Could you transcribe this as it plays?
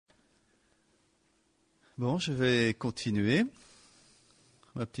Bon, je vais continuer.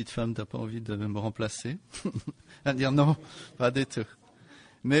 Ma petite femme, t'as pas envie de me remplacer? À dire non, pas du tout.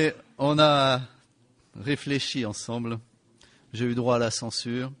 Mais on a réfléchi ensemble. J'ai eu droit à la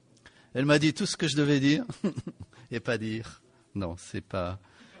censure. Elle m'a dit tout ce que je devais dire et pas dire. Non, c'est pas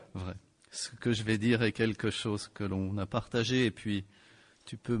vrai. Ce que je vais dire est quelque chose que l'on a partagé et puis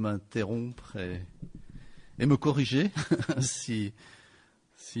tu peux m'interrompre et me corriger si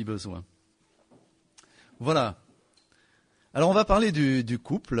besoin. Voilà. Alors on va parler du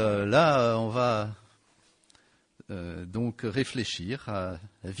couple. Là, on va donc réfléchir à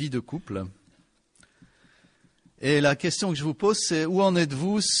la vie de couple. Et la question que je vous pose, c'est où en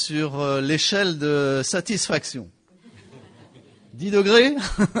êtes-vous sur l'échelle de satisfaction? 10 degrés?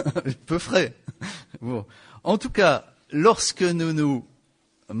 Peu frais. Bon. En tout cas, lorsque nous nous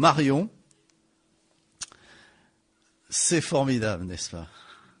marions, c'est formidable, n'est-ce pas?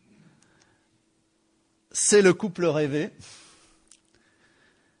 C'est le couple rêvé.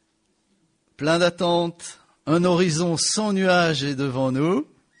 Plein d'attentes, un horizon sans nuages est devant nous.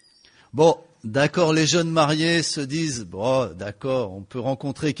 Bon, d'accord, les jeunes mariés se disent, bon, d'accord, on peut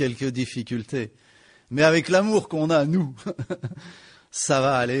rencontrer quelques difficultés, mais avec l'amour qu'on a, nous, ça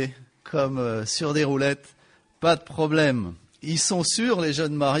va aller comme sur des roulettes, pas de problème. Ils sont sûrs, les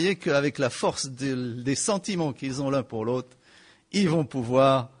jeunes mariés, qu'avec la force des sentiments qu'ils ont l'un pour l'autre, ils vont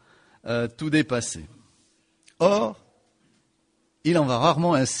pouvoir tout dépasser. Or, il en va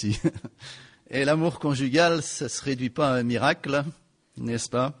rarement ainsi. Et l'amour conjugal, ça ne se réduit pas à un miracle, n'est-ce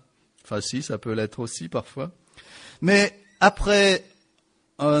pas? Enfin si, ça peut l'être aussi parfois. Mais après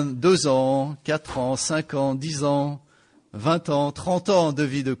 2 ans, 4 ans, 5 ans, 10 ans, 20 ans, 30 ans de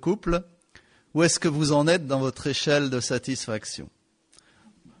vie de couple, où est-ce que vous en êtes dans votre échelle de satisfaction?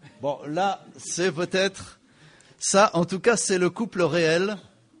 Bon, là, c'est peut-être ça. En tout cas, c'est le couple réel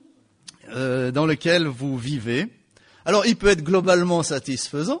dans lequel vous vivez. Alors, il peut être globalement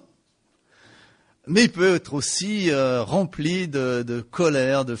satisfaisant, mais il peut être aussi rempli de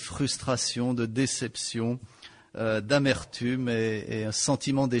colère, de frustration, de déception, d'amertume et un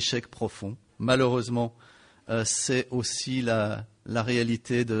sentiment d'échec profond. Malheureusement, c'est aussi la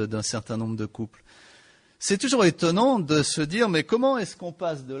réalité d'un certain nombre de couples. C'est toujours étonnant de se dire, mais comment est-ce qu'on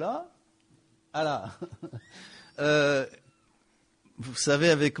passe de là à là? Vous savez,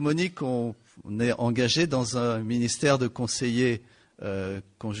 avec Monique, on est engagé dans un ministère de conseillers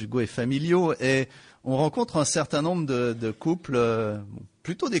conjugaux et familiaux et on rencontre un certain nombre de couples,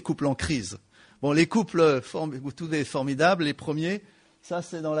 plutôt des couples en crise. Bon, les couples où tout est formidable, les premiers, ça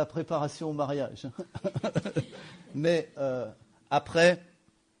c'est dans la préparation au mariage. Mais après,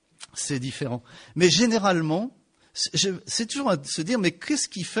 c'est différent. Mais généralement, c'est toujours à se dire, mais qu'est-ce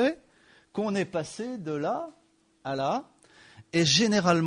qui fait qu'on est passé de là à là? Et généralement,